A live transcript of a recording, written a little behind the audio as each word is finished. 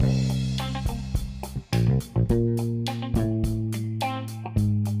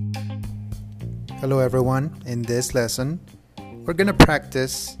Hello everyone, in this lesson we're going to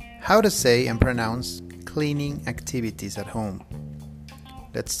practice how to say and pronounce cleaning activities at home.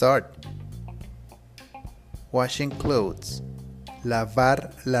 Let's start. Washing clothes,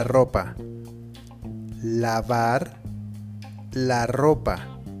 lavar la ropa, lavar la ropa.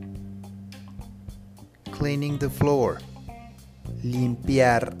 Cleaning the floor,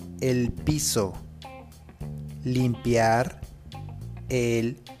 limpiar el piso, limpiar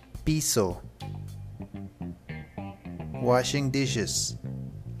el piso. Washing dishes,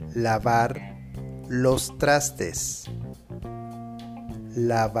 lavar los trastes,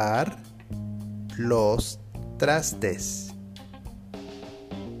 lavar los trastes.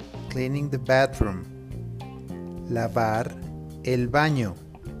 Cleaning the bathroom, lavar el baño,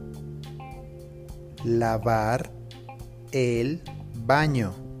 lavar el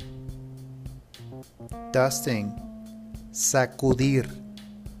baño. Dusting, sacudir,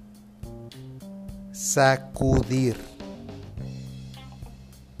 sacudir.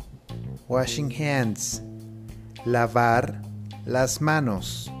 Washing hands, lavar las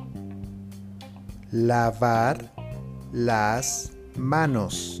manos, lavar las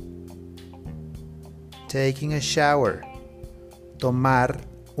manos. Taking a shower, tomar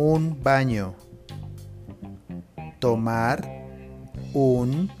un baño, tomar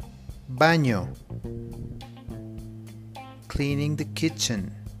un baño. Cleaning the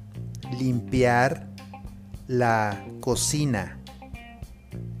kitchen, limpiar la cocina,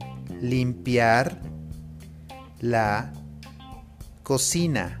 limpiar la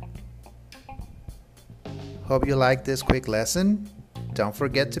cocina. Hope you liked this quick lesson. Don't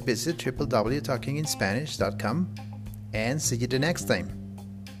forget to visit www.talkinginspanish.com and see you the next time.